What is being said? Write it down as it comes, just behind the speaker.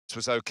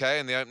was okay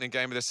in the opening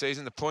game of the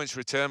season. The points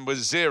return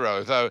was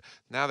 0, though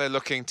now they're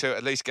looking to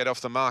at least get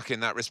off the mark in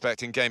that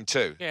respect in game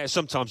 2. Yeah,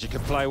 sometimes you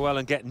can play well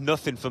and get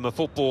nothing from a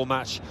football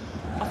match.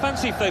 I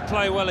fancy if they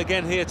play well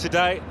again here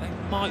today, they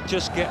might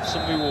just get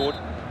some reward.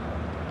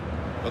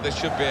 Well, this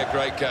should be a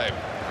great game,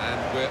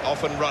 and we're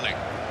off and running.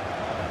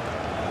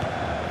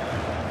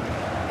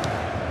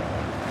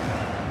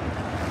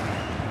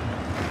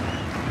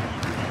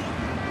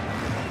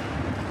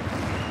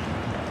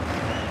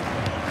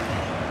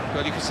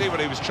 Well, you can see what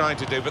he was trying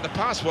to do, but the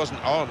pass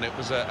wasn't on. It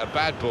was a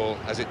bad ball,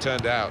 as it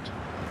turned out.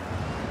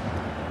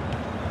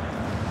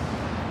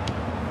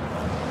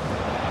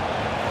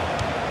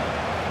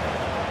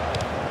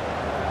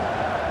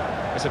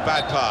 It's a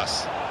bad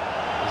pass.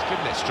 He's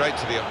given it straight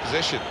to the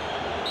opposition.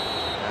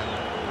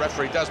 And the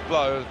referee does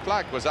blow. The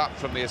flag was up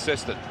from the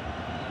assistant.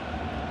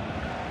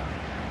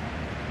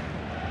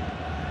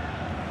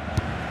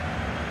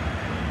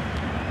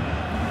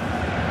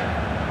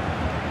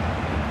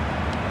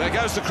 There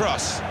goes the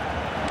cross.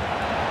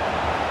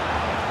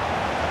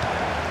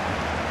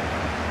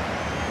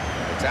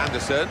 It's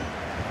Anderson.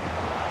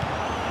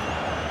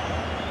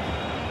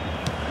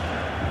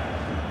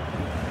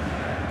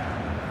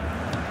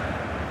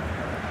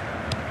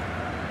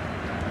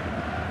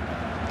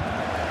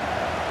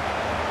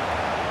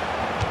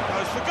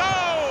 Goes for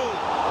goal!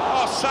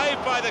 Oh,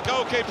 saved by the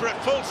goalkeeper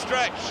at full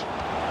stretch.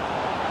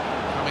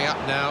 Coming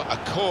up now, a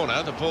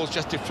corner. The ball's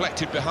just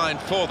deflected behind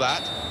for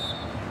that.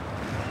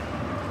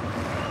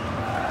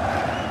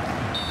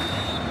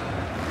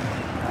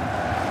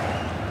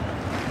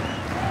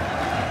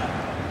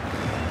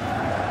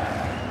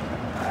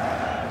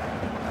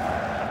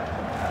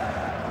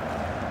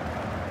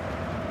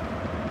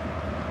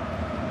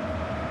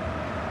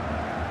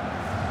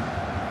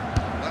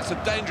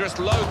 A dangerous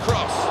low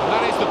cross, and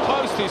that is the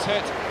post he's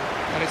hit,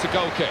 and it's a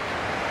goal kick.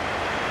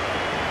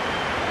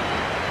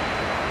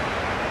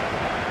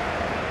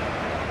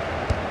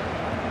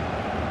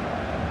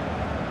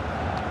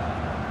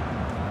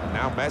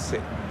 Now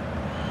Messi.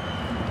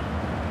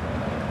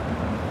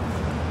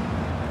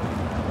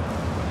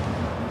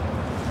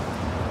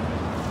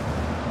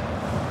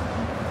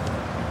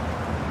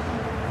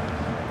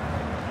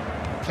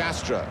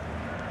 Castro.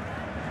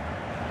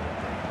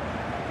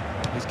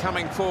 He's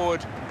coming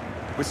forward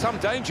with some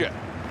danger.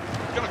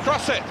 He's going to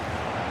cross it.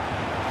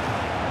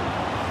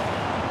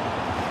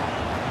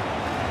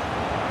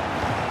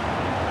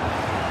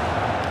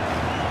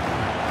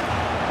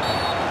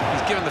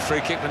 He's given the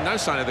free kick, but no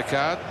sign of the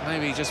card.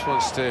 Maybe he just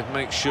wants to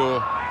make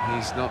sure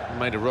he's not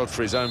made a rod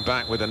for his own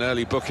back with an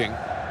early booking.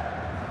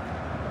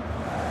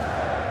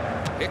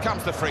 Here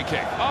comes the free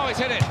kick. Oh, he's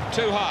hit it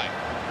too high.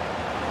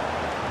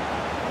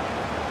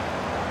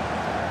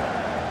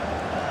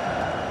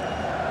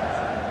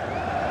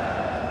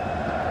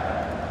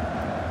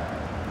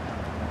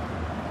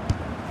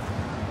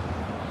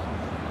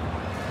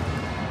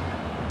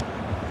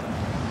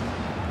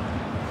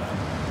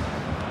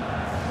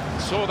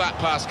 Saw that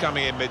pass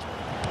coming in mid.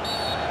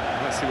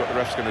 Let's see what the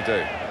ref's going to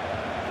do.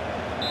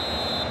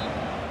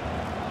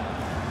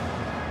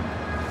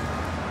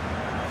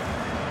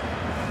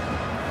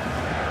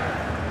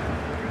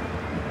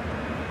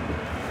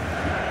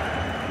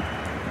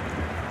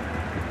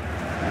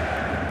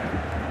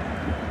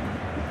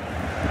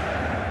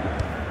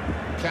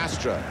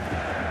 Castro.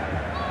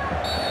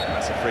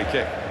 That's a free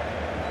kick.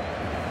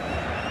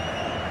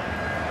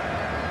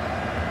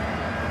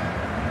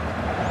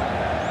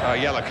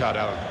 Yellow card,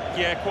 Alan.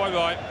 Yeah, quite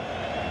right.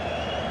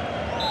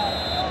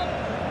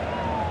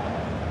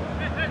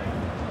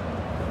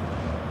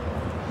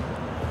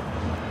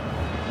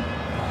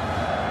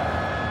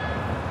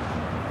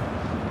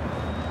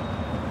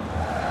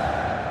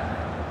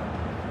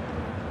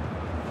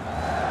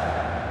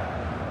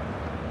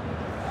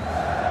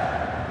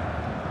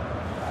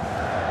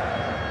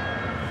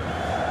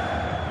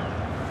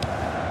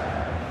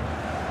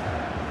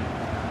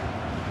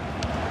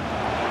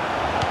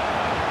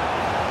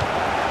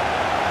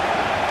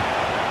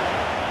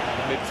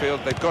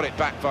 Midfield, they've got it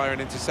back via an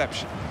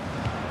interception.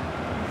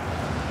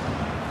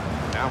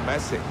 Now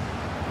Messi.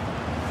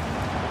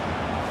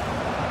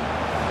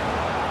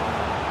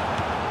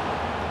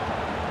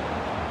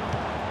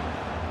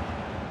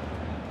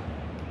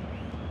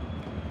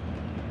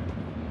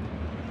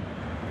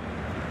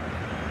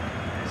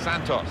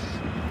 Santos.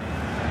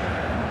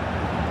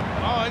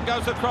 Oh, in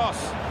goes the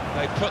cross.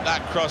 They put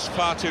that cross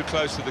far too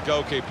close to the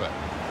goalkeeper.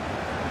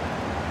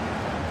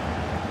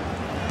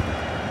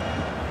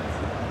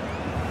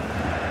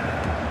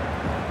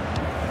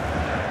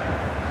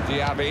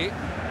 Diaby.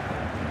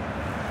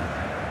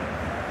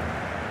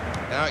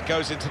 Now it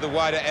goes into the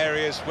wider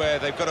areas where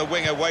they've got a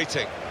winger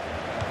waiting.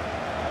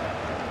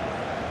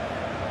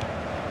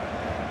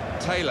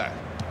 Taylor.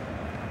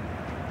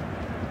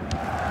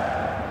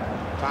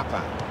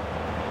 Papa.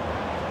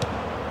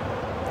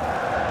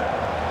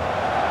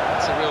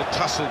 It's a real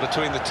tussle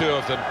between the two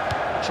of them.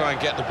 Try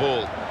and get the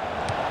ball.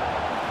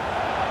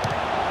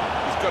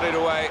 He's got it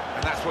away,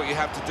 and that's what you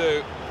have to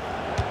do.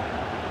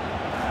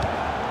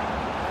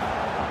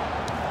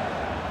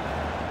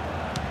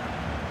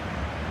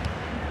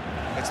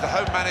 It's the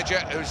home manager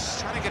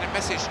who's trying to get a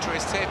message to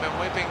his team, and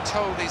we're being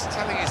told he's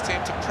telling his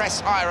team to press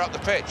higher up the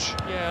pitch.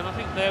 Yeah, and I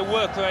think their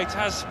work rate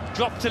has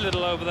dropped a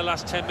little over the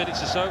last 10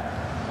 minutes or so.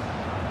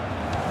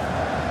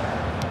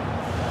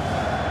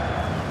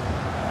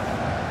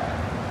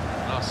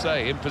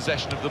 Marseille in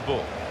possession of the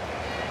ball.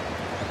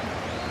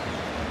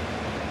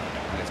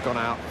 And it's gone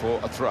out for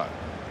a throw.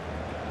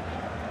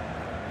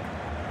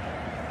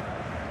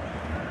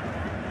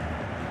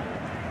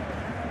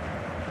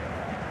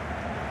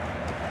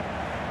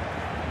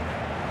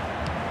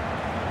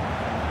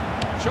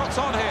 Shots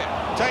on here.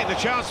 Taking the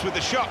chance with the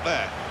shot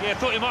there. Yeah,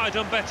 thought he might have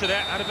done better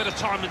there. Had a bit of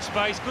time and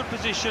space. Good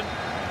position.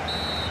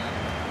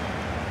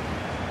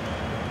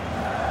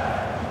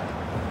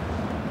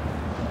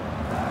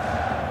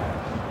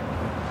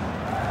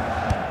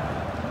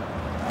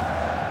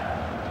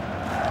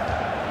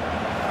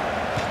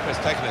 He's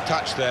taken a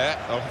touch there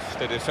off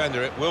the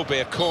defender. It will be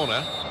a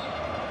corner.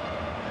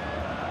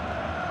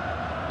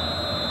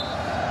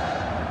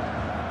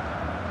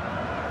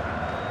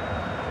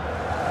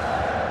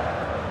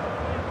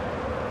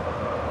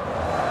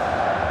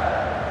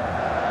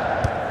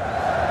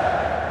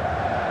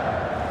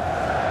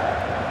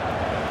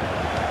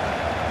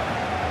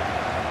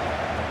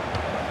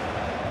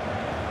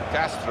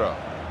 Castro.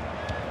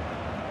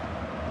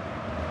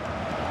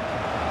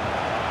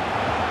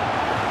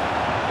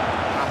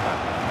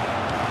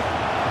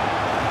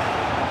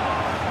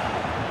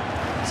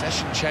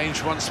 Possession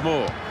changed once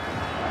more.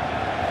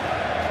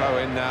 Throw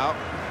in now.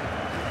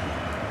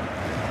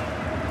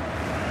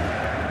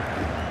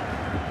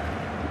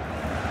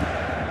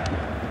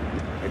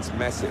 It's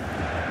Messi.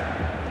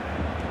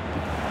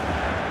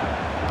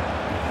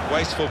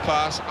 Wasteful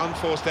pass,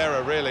 unforced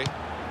error really.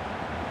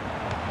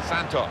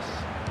 Santos.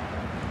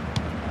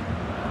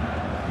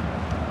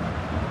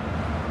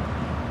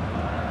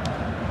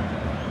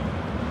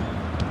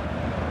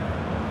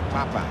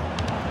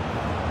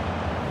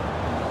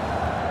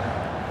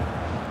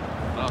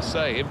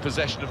 Marseille in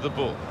possession of the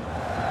ball.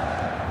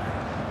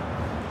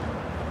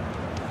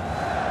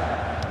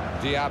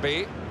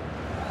 Diaby.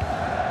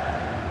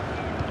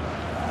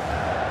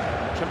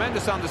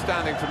 Tremendous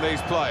understanding from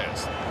these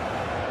players.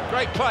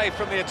 Great play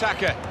from the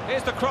attacker.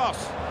 Here's the cross.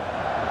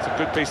 It's a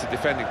good piece of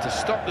defending to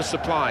stop the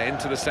supply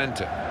into the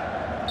centre.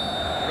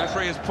 The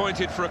referee has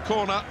pointed for a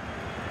corner.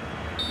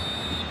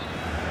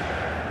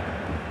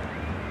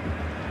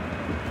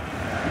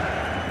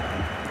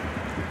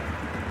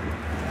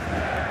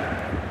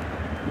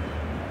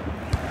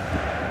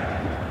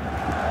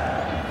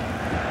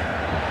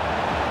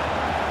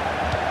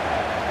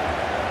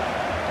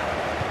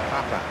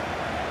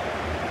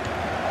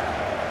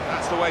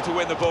 That's the way to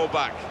win the ball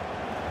back.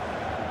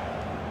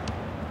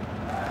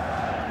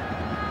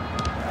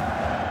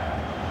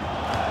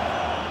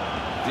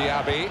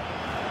 Diaby.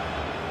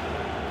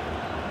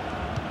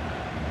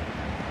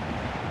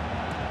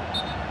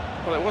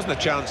 Well, it wasn't a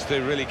chance to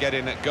really get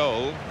in at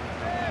goal,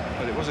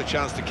 but it was a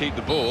chance to keep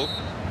the ball.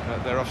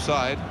 But they're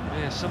offside.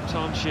 Yeah,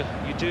 sometimes you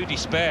do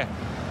despair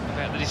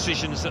about the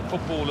decisions that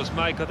footballers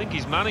make. I think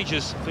his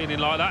manager's feeling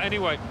like that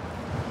anyway.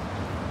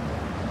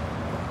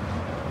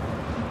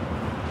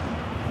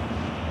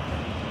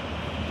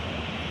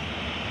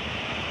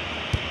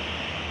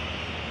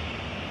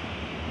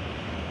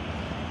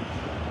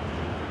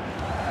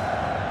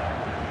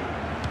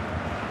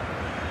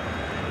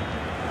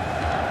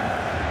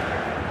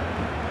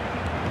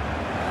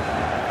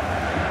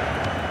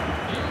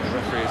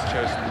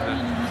 Chosen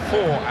 4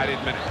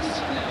 added minutes.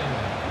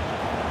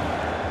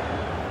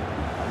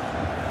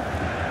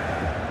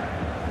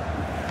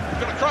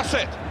 Gonna cross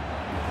it.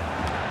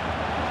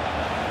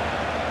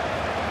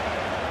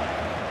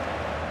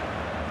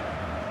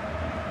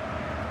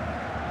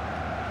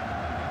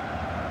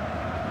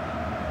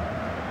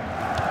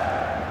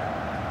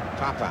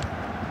 Papa.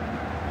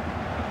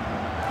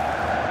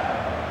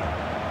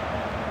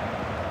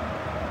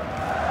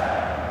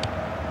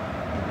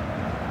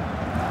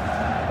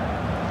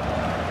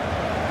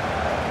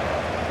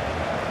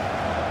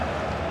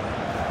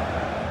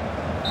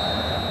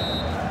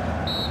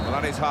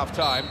 That is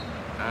half-time,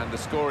 and the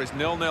score is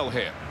 0-0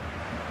 here.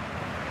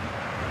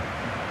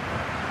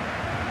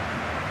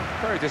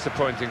 Very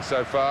disappointing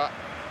so far.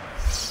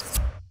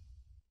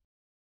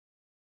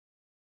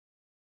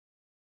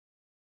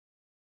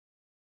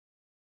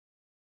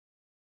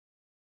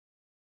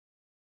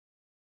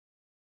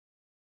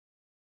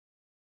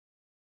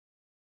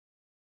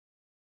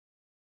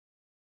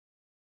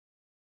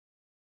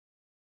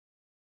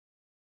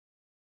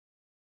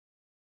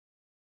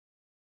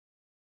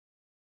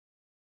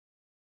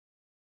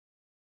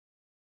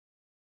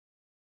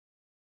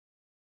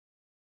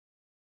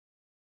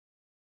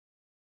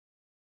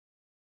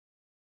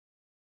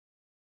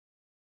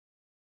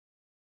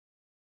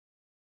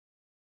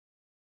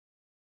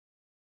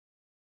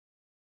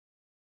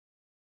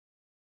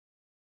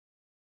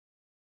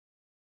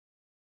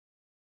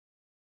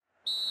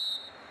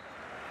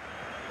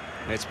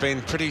 It's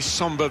been pretty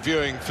sombre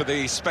viewing for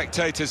the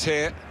spectators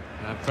here.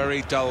 A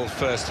very dull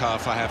first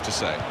half, I have to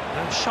say.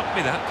 Shocked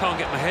me that, can't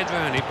get my head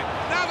around it.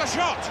 Now the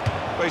shot!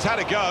 Well, he's had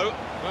a go.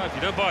 Well, if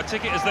you don't buy a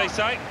ticket, as they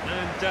say,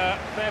 and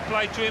fair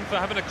play to him for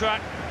having a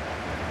crack.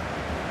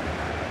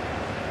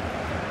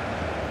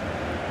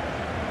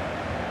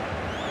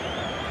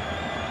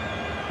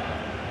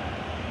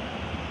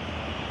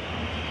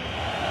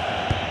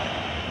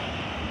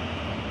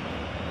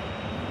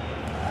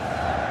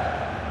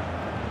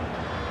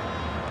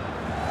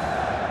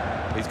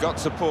 He's got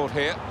support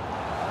here.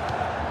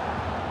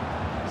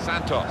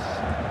 Santos.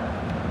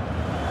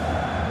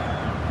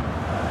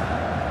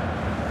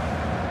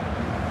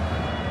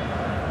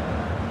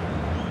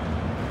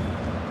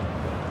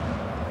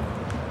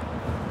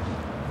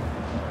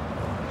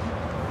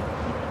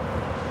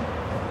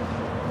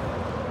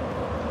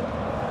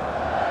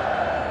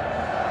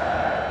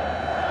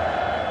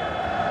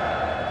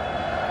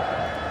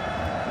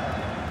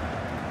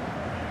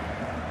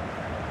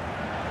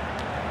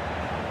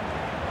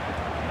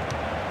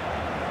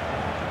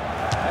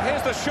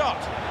 Here's the shot.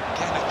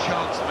 Again, a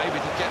chance maybe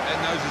to get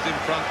their noses in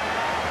front.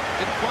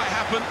 Didn't quite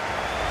happen.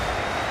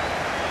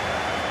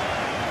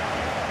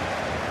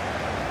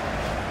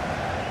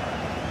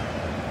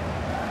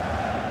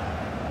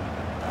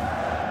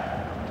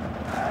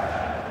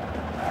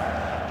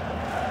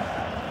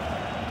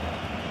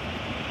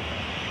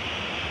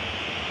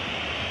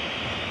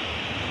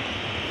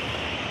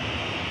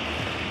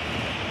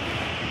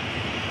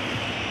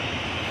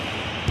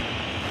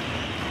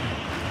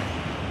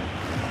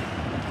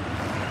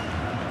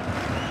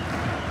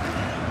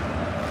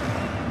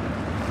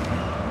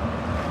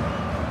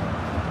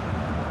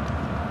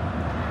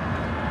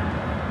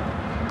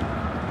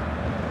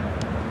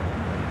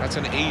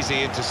 That's an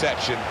easy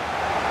interception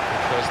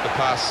because the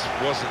pass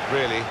wasn't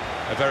really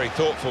a very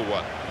thoughtful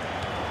one.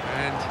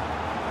 And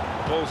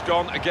the ball's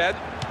gone again.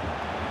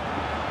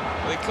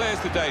 Well, it clears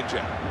the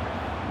danger.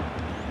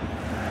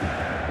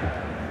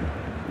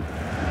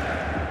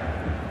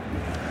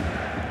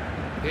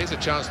 Here's a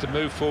chance to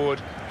move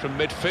forward from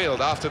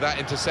midfield after that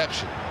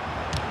interception.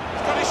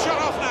 He's got his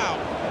shot off now.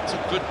 It's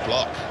a good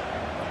block.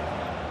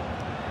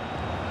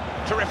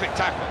 Terrific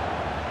tackle.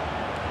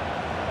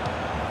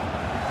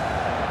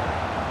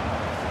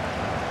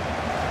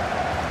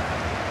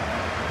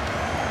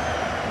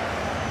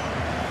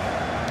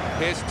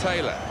 Here's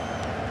Taylor.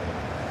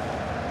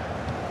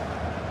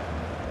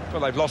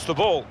 Well, they've lost the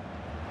ball.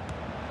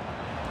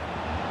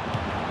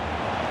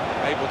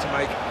 Able to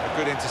make a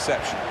good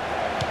interception.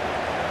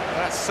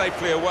 That's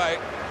safely away.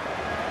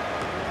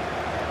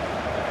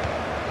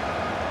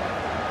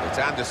 It's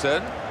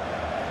Anderson.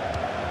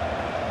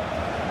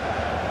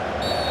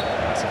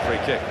 That's a free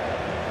kick.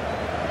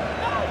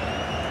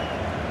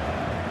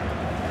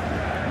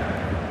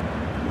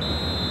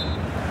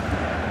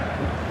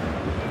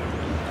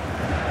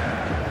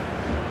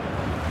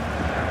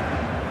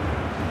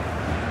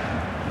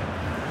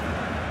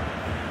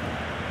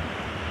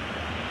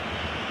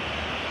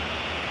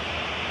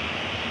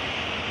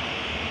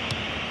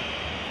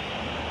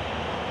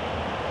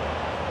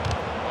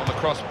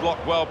 Cross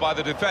blocked well by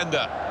the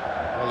defender.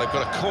 Well, they've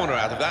got a corner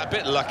out of that. A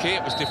bit lucky,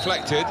 it was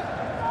deflected.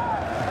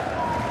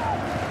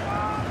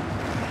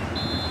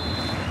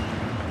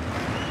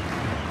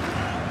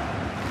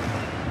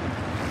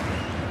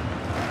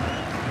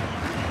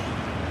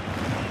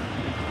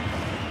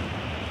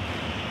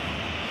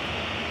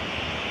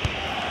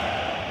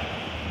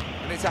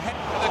 And it's a head.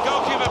 And the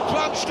goalkeeper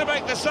plunged to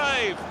make the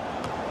save.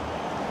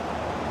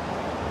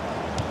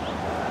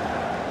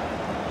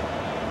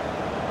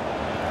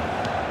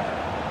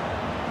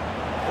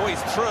 Oh,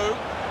 he's through.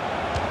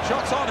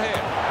 Shots on here.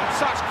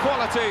 Such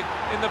quality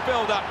in the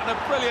build-up and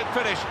a brilliant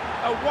finish.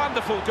 A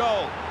wonderful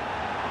goal.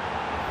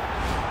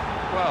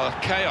 Well,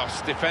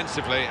 chaos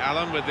defensively,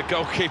 Alan, with the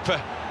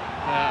goalkeeper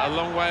a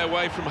long way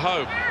away from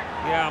home.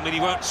 Yeah, I mean,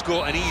 he won't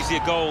score an easier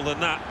goal than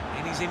that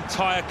in his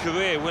entire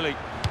career, will he?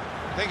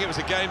 I think it was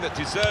a game that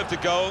deserved a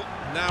goal.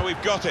 Now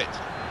we've got it.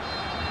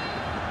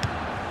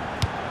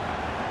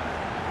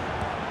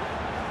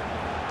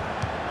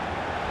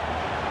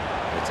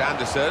 It's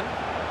Anderson.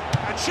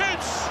 And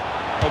shoots!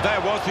 Well,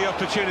 there was the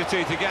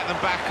opportunity to get them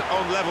back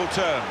on level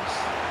terms.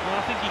 Well,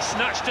 I think he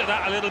snatched at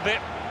that a little bit.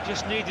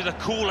 Just needed a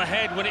cooler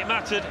head when it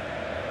mattered.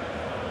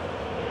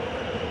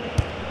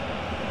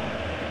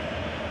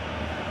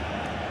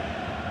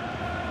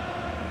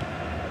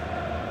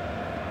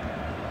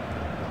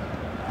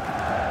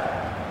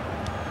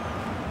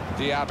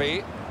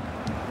 Diaby.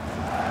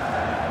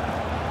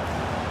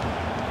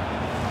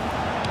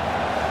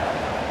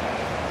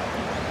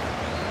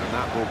 And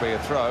that will be a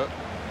throw.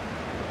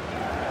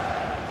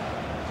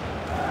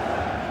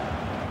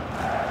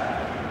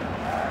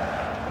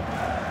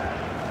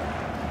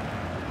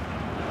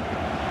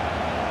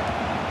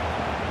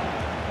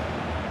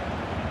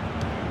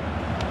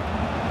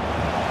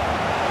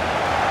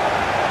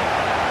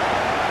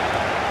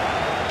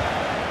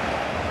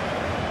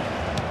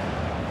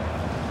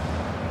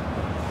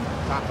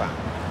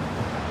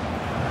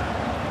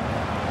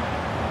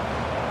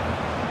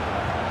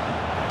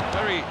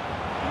 Very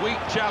weak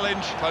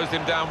challenge, closed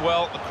him down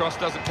well, the cross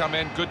doesn't come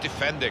in, good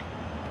defending.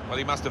 Well,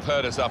 he must have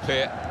heard us up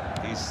here.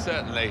 He's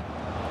certainly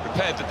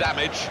repaired the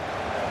damage.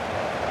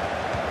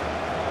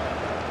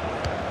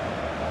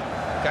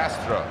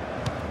 Castro.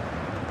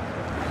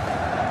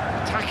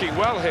 Attacking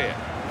well here.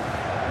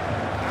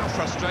 How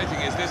frustrating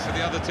is this for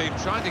the other team,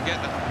 trying to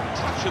get the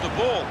touch of the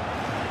ball.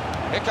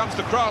 Here comes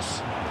the cross.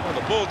 Well,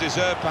 the ball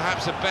deserved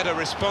perhaps a better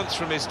response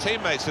from his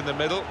teammates in the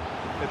middle.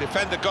 The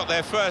defender got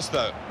there first,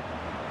 though.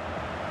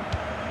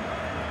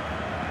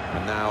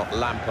 And now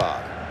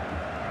Lampard.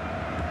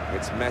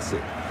 It's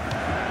Messi.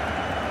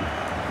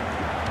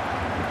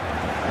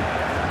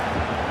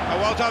 Oh,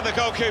 well done, the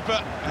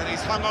goalkeeper, and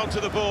he's hung on to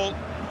the ball.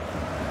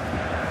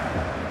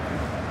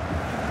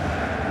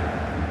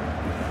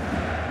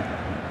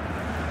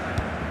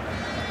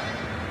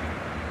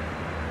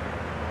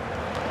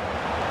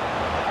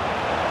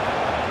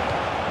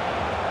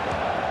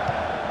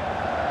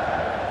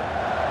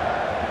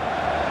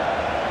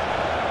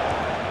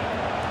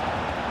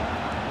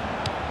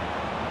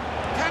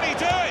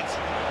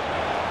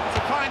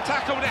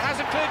 Tackle, but it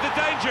hasn't cleared the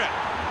danger.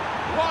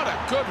 What a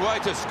good way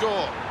to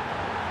score.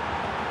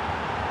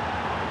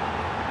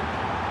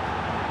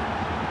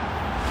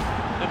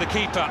 And the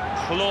keeper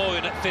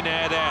clawing at thin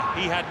air there.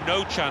 He had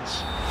no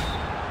chance.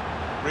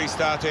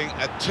 Restarting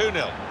at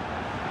 2-0.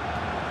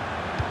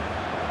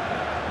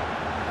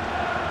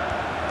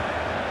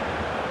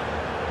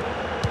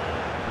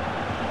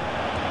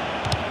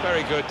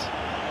 Very good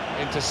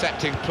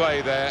intercepting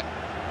play there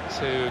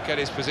to get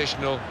his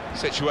positional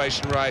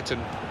situation right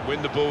and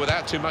win the ball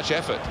without too much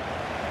effort.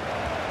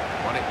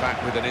 Won it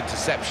back with an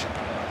interception.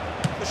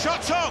 The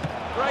shot's on!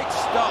 Great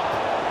stop.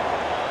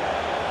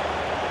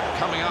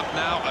 Coming up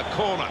now, a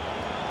corner.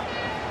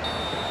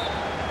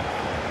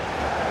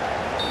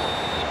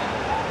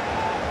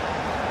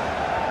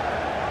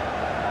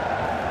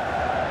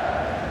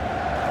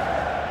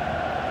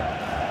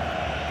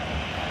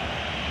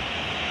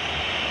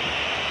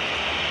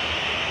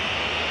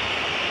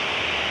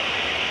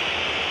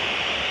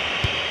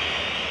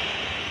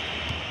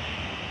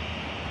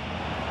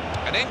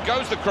 And in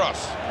goes the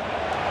cross.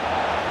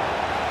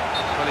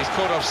 Well, he's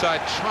caught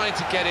offside, trying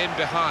to get in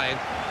behind.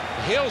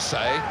 He'll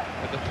say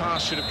that the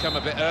pass should have come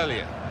a bit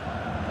earlier.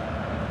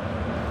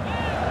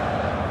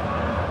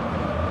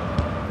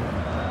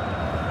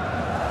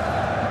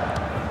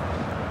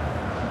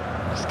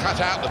 He's cut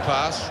out the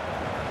pass,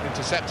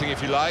 intercepting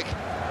if you like,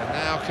 and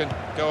now can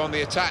go on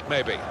the attack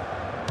maybe.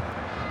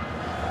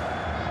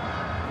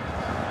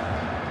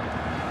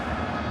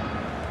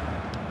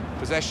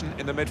 Possession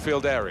in the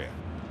midfield area.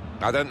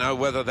 I don't know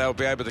whether they'll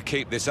be able to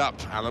keep this up,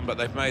 Alan, but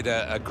they've made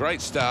a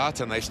great start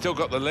and they've still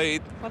got the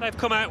lead. Well, they've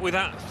come out with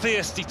that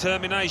fierce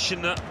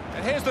determination. And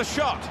here's the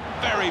shot.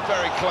 Very,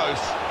 very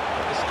close.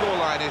 But the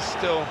scoreline is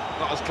still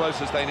not as close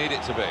as they need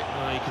it to be.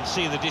 you can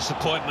see the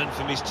disappointment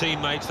from his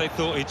teammates. They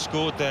thought he'd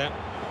scored there.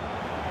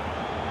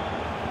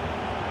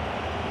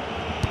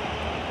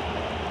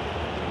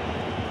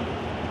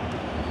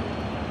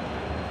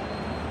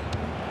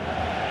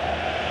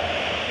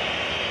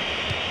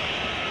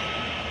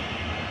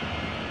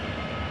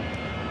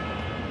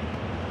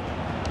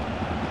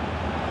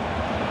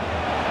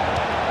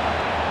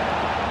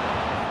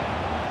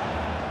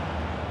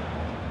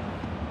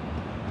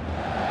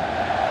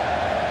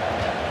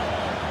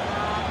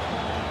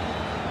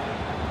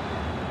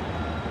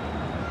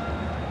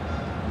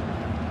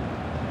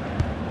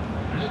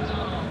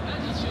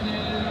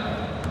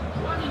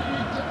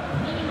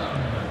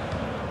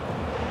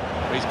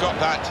 He's got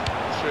that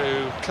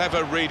through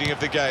clever reading of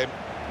the game,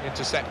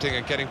 intercepting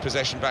and getting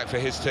possession back for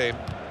his team.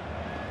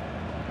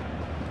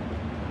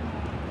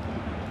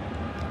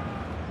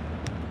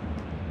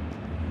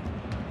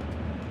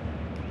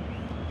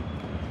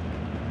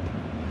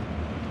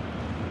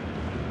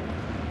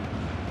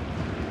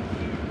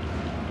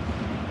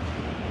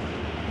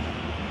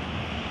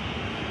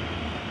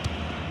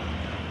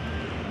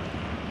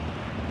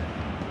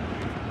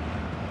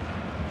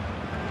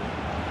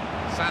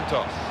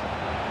 Santos.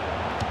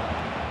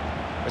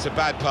 It's a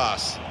bad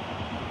pass.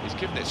 He's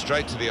given it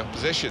straight to the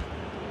opposition.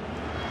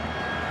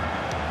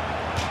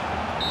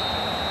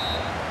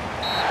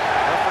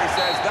 Referee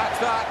says that's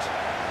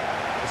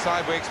that. The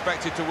side we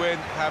expected to win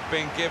have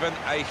been given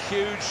a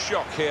huge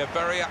shock here.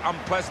 Very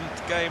unpleasant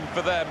game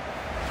for them.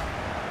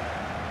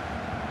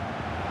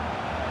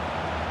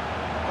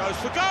 Goes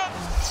for goal.